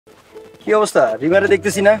কি অবস্থা? রিমারে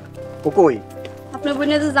দেখতেছি না, ও কই? আপনার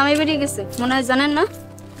বোনের তো জামাই বেরিয়ে গেছে, মনে হয় জানেন না?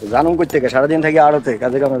 জানুম কই থেকে, সারাদিন থাকি আড়তে,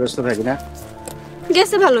 কাজে কামে ব্যস্ত থাকি না।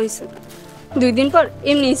 গেছে ভালো হয়েছে, 2 দিন পর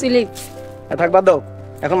এমনি চলে। থাক বাদ দাও,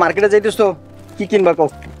 এখন মার্কেটে যাইতেছ তো, কি কিনবা কও?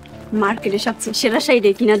 মার্কেটে সবচেয়ে সেরা শাড়ি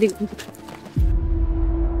কিনা দিব।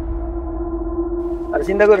 আর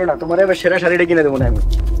চিন্তা করো না, তোমার এবার সেরা শাড়িটা কিনে দেবো না আমি।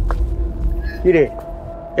 কি রে,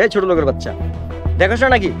 এই ছোট লোকের বাচ্চা, দেখাস না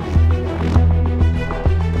নাকি?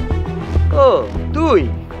 ও তুই?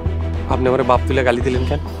 আপনি আমার বাপ তুলে গালি দিলেন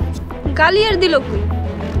কেন? গালি আর দিল কই?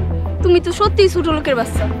 তুমি তো সত্যিই ছোট লোকের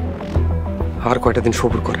বাচ্চা। আর কয়টা দিন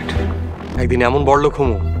সবুর করেন, একদিন এমন বড় লোক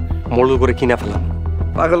হমু মোড়ল করে কিনা ফেলাম।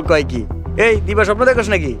 পাগল কয় কি? এই দিবা স্বপ্ন দেখোস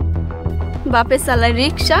নাকি? বাপে চালায়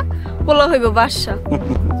রিক্সা, পোলা হইব বাদশা।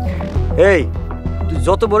 এই তুই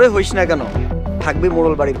যত বড় হইস না কেন, থাকবি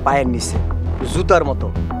মোড়ল বাড়ির পায়ের নিচে, জুতার মতো,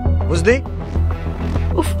 বুঝলি?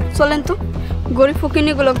 উফ, চলেন তো, গরিব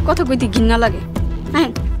ফকিনি গুলো কথা কইতে ঘৃণা লাগে। হ্যাঁ,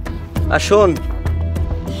 আর শোন,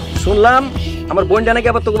 শুনলাম আমার বোনটা নাকি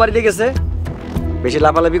আবার তোকে বাড়িতে গেছে। বেশি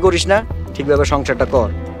লাফালাফি করিস না, ঠিকভাবে সংসারটা কর।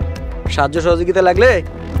 সাহায্য সহযোগিতা লাগলে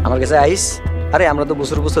আমার কাছে আইস। আরে আমরা তো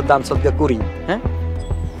বছর বছর দান সদকা করি। হ্যাঁ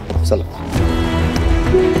চলো।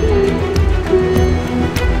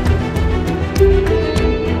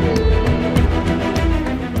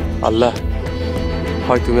 আল্লাহ,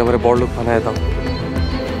 হয় তুমি আমার বড় লোক বানায় দাও,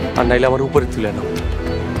 আর নাইলে আমার উপরে তুলে নাও।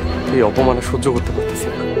 এই অপমান সহ্য করতে পারতেছি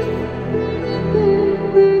না।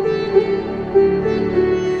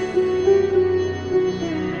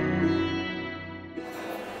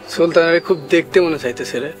 সুলতানারে খুব দেখতে মনে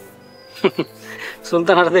চাইতেছে রে।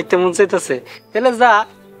 সুলতানারে দেখতে মন চাইতেছে, তাহলে যা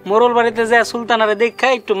মোরল বাড়িতে যা সুলতানারে দেখা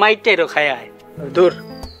একটু মাইটাইরও খায় আয়। দূর,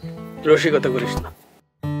 রসিকতা করিস না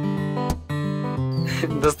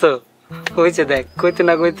দোস্ত। হয়েছে দেখ, কইতে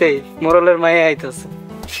না কইতে মোরলের মায়ে আইতেছে।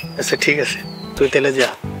 আচ্ছা ঠিক আছে, তুই তাহলে যা,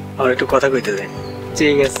 আমার একটু কথা কইতে দে।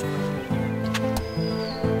 ঠিক আছে।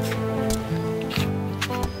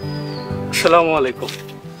 আসসালামু আলাইকুম।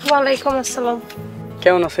 ওয়ালাইকুম আসসালাম।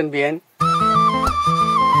 কেমন আছেন বিয়ান?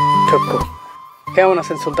 কেমন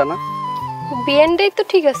আছেন সুলতানা? বিয়ানটাই তো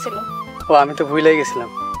ঠিক আছিল। ও আমি তো ভুলেই গেছিলাম,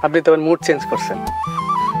 আপনি তো আবার মুড চেঞ্জ করছেন।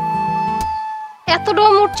 এতটাও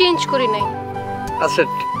মুড চেঞ্জ করি নাই। আচ্ছা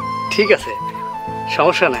ঠিক আছে,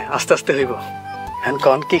 সমস্যা নাই, আস্তে আস্তে হইব। এখন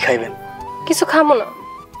কন কি খাইবেন? কিছু খামো না।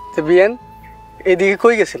 তো বিয়ান এদিকে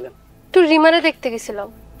কই গেছিলেন? একটু রিমারে দেখতে গেছিলাম।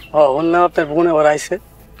 ও বললাম আপনার বোন আবার আইছে।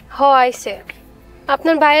 হ আইছে,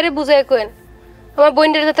 আপনার বাইরে বুঝাই কইন আমার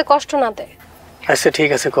বোনদের যাতে কষ্ট না দেয়। আচ্ছা ঠিক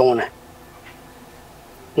আছে, কমনে।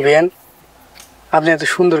 বিয়ান আপনি এত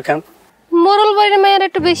সুন্দর কেন? মোরল বাড়ির মেয়ের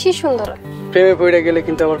একটু বেশি সুন্দর। প্রেমে পড়ে গেলে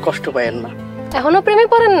কিন্তু আবার কষ্ট পায়েন না। এখনো প্রেমে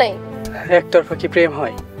পড়েন নাই? একতরফা কি প্রেম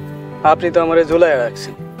হয়? আপনি তো আমারে ঝোলায়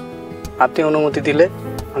রাখছেন, আপনি অনুমতি দিলে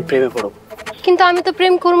আমি প্রেমে পড়ব। কিন্তু আমি তো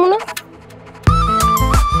প্রেম করবো না।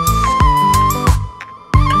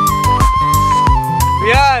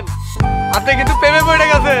 বিয়ান আপনি কিন্তু প্রেমে পড়ে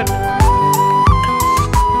গেছেন।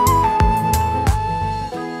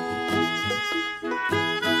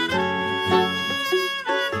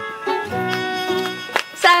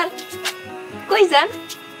 স্যার কই যান?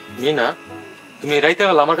 মিনা, তুমি রাইতে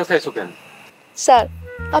বেলা আমার কাছে আইছো কেন? স্যার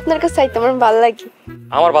আপনার কাছে চাইতে আমার ভালো লাগে।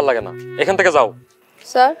 আমার ভাল লাগে না, এখান থেকে যাও।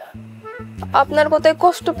 স্যার আপনার কথায়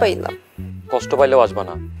কষ্ট পাইলাম। কষ্ট পাইলেও আসবা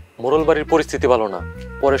না, মোরল বাড়ির পরিস্থিতি ভালো না,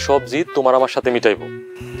 পরে সব জিত তোমার আমার সাথে মিটাইবো।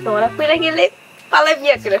 তোমরা পেরে গেলে পালাই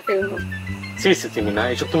বিয়া করে ফেলবো। মিনা,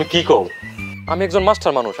 এসব তুমি কি কও? আমি একজন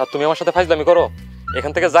মাস্টার মানুষ, আর তুমি আমার সাথে ফাইজলামি করো।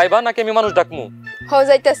 এখান থেকে যাইবা নাকি আমি মানুষ ডাকমু? হ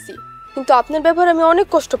যাইতাছি, কিন্তু আপনার ব্যাপারে আমি অনেক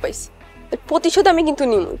কষ্ট পাইছি, এর প্রতিশোধ আমি কিন্তু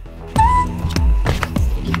নিমু।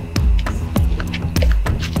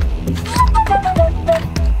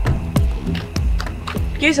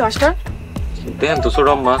 কি হয়েছে মাস্টার? দেন তো ছোট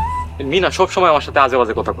আম্মা, মিনা সবসময় আমার সাথে আজে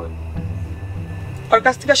বাজে কথা কয়। ওর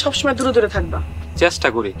কাছ থেকে সবসময় দূরে দূরে থাকবা। চেষ্টা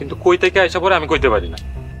করি, কিন্তু কই থেকে আইসা পরে আমি কইতে পারি না।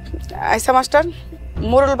 আইসা মাস্টার,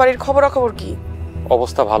 মোরল বাড়ির খবরাখবর কি?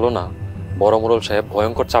 অবস্থা ভালো না, বড় মোরল সাহেব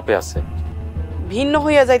ভয়ঙ্কর চাপে আছে। ভিন্ন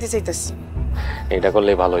হইয়া যাইতে চাইতেছি। এটা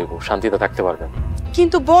করলেই ভালো হইব, শান্তিতে থাকতে পারবেন।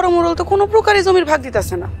 কিন্তু বড় মোরল তো কোনো প্রকারই জমির ভাগ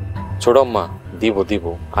দিতেছে না। ছোট আম্মা, দিব দিব,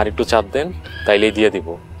 আর একটু চাপ দেন, তাইলেই দিয়ে দিব।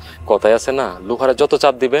 কথায় আছে না, লোহারে যত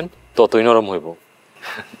চাপ দিবেন ততই নরম হইব।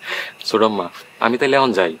 ছোট আম্মা, আমি তাইলে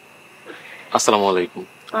এখন যাই। আসসালামু আলাইকুম।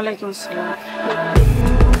 ওয়ালাইকুম আসসালাম।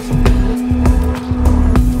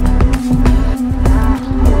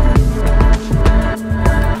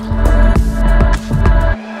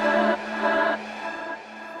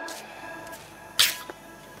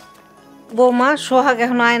 বৌমা, সোহাগ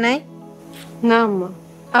এখনো আয় নাই? না আম্মা,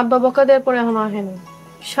 আব্বা বকা দেওয়ার পরে এখন আসে না,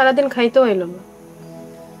 সারাদিন খাইতেও এলো না।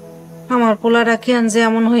 আমার পোলাটা কেন যে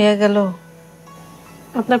এমন হইয়া গেল।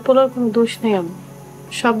 আপনার পোলার কোনো দোষ নেই আম্মু,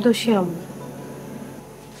 সব দোষই আম্মু।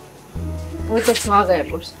 ওই তো শোয়া গায়ে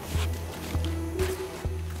পড়ছে।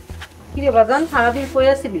 কিরে বাজান, সারাদিন কই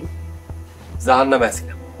আসিলি? জাহান্নামে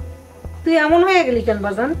আছিলাম। তুই এমন হয়ে গেলি কেন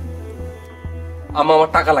বাজান? আমার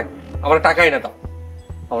টাকা লাগবে, আমার টাকাই না দাও।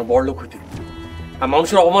 আমার বড় লোক হইতে আর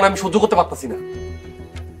মানুষের অপমান আমি সহ্য করতে পারতাছি না।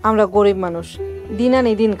 আমরা গরিব মানুষ, দিন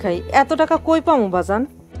আনি দিন খাই, এত টাকা কই পামু বাজান?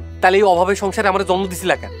 তাহলে এই অভাবের সংসারে আমার জন্ম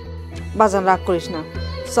দিছিলা কেন? বাজান রাগ করিস না,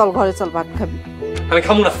 চল ঘরে চল, ভাত খাবি। আমি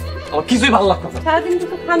খামু না, আমার কিছুই ভালো লাগতো না। সারাদিন তো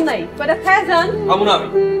খান নাই, কয়টা খায় যান। খামু না আমি।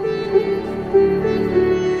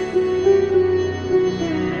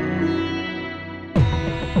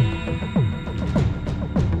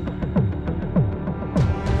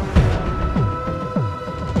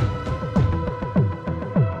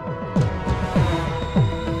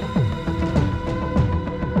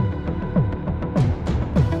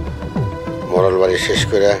 মরল বাড়ি শেষ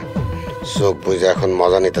করে চোখ বুঝে এখন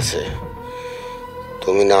মজা নিতেছে।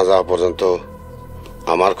 তুমি না যাওয়া পর্যন্ত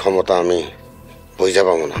আমার ক্ষমতা আমি বুঝে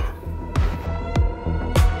পাবো না।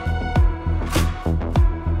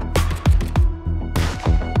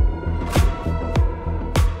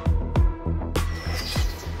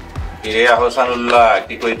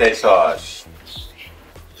 কি কইতাইছস?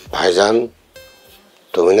 ভাইজান,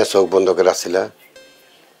 তুমি না চোখ বন্ধ করে আসছিলা,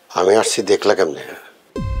 আমি আসছি দেখলা কেমনে?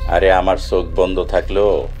 আরে আমার চোখ বন্ধ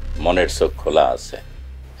থাকলেও মনের চোখ খোলা আছে।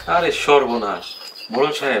 আরে সর্বনাশ,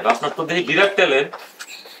 মোড়ল সাহেব আপনার তো দেখি বিরাট ট্যালেন্ট।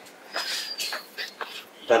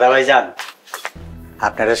 দাদা ভাইজান,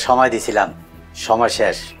 আপনারা সময় দিছিলাম, সময়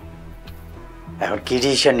শেষ। এখন কি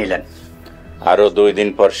ডিসিশন নিলেন? আরো 2 দিন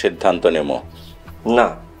পর সিদ্ধান্ত নেব। না,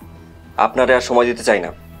 আপনারে আর সময় দিতে চাই না,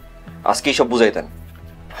 আজকেই সব বুঝাই দেন।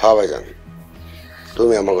 হ্যাঁ ভাইজান,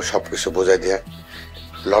 তুমি আমাকে সবকিছু বোঝাই দিয়ে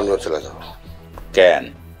লন্ডন চলে যাও। কেন,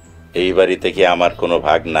 এই বাড়িতে কি আমার কোনো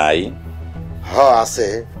ভাগ নাই? হ্যাঁ আছে,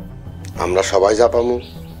 আমরা সবাই যা পামু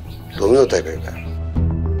তুমিও তাই পাইবা।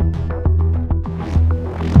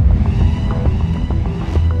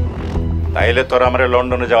 তাইলে তোর আমরা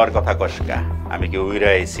লন্ডনে যাওয়ার কথা কসকা? আমি কি উইরা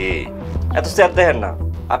আইছি? এত স্যার দেখেন না,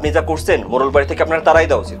 আপনি যা করছেন মোরল বাড়ি থেকে আপনার তারাই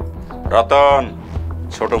দেওয়া উচিত। রতন,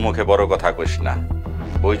 ছোট মুখে বড় কথা কইস না,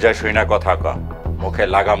 বুঝা শুই না কথা ক, মুখে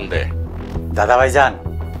লাগাম দে। দাদা ভাইজান,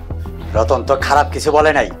 রতন তো খারাপ কিছু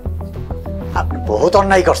বলে নাই, আপনি বহুত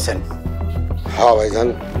অন্যায় করছেন। হ্যাঁ ভাইজান,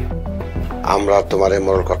 আমরা তোমার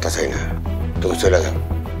মরল করতে চাই না, তুমি চলে যাও।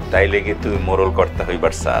 তাইলে কি তুই মোরল করতে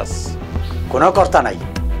হইবার চাস? কোনো কর্তা নাই,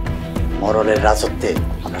 মরলের রাজত্বে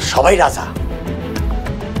আমরা সবাই রাজা।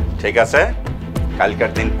 ঠিক আছে,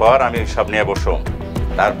 কালকার দিন পর আমি সব নিয়ে বসো,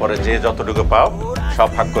 তারপরে যে যতটুকু পাও সব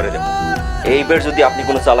ভাগ করে দেব। এইবার যদি আপনি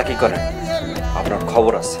কোনো চালাকি করেন, আপনার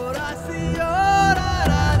খবর আছে।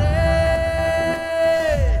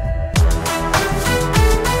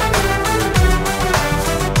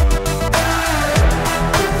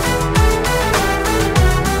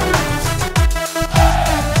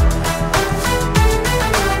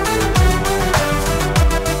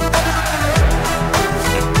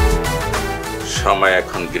 সময়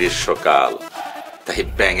এখন গ্রীষ্মকাল, তাই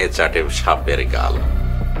ব্যাঙে চাটে সাপের গাল।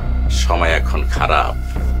 সময় এখন খারাপ,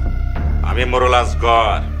 আমি মোরল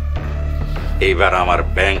আসগর, এইবার আমার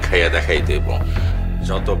ব্যাং খাইয়া দেখাই দেব।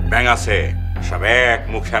 যত ব্যাং আছে সব এক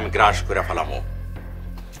মুখে আমি গ্রাস করে ফেলামো।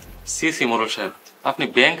 সিসি মোড়ল সাহেব, আপনি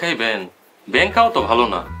ব্যাংক খাইবেন? ব্যাংক খাও তো ভালো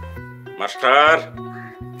না। মাস্টার,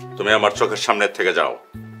 তুমি আমার চোখের সামনে থেকে যাও।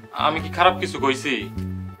 আমি কি খারাপ কিছু কইছি?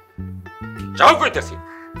 যাও কইতেছি।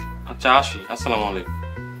 আচ্ছা আসি, আসসালামু আলাইকুম।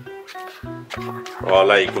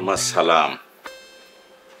 ওয়ালাইকুম আসসালাম।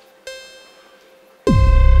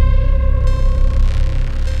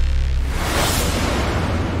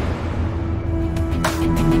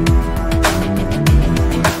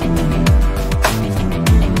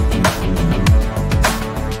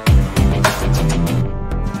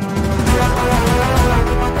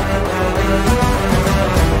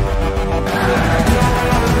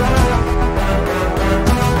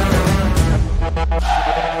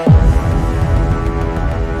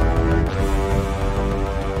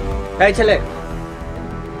 এই ছেলে,